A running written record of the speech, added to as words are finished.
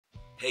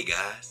Hey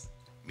guys,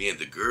 me and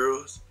the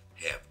girls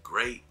have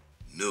great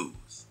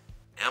news.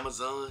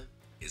 Amazon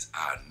is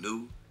our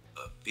new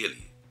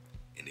affiliate.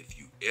 And if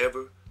you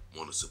ever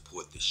want to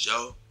support the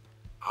show,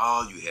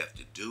 all you have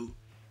to do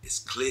is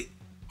click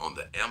on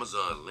the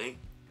Amazon link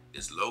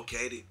that's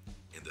located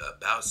in the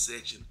About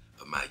section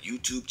of my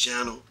YouTube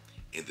channel,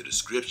 in the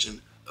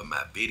description of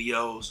my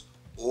videos,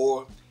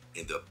 or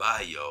in the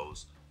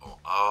bios on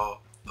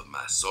all of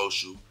my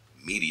social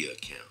media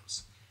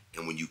accounts.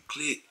 And when you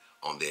click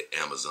on that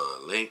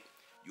Amazon link,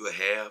 you'll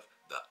have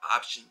the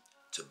option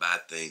to buy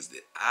things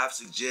that I've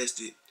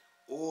suggested,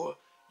 or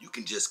you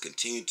can just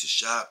continue to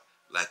shop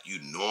like you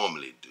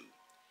normally do.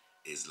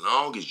 As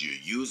long as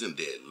you're using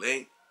that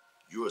link,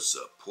 you're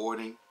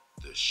supporting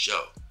the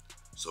show.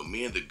 So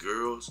me and the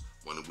girls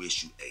want to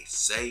wish you a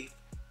safe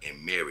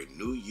and merry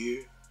new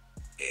year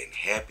and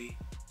happy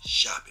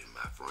shopping,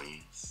 my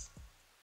friends.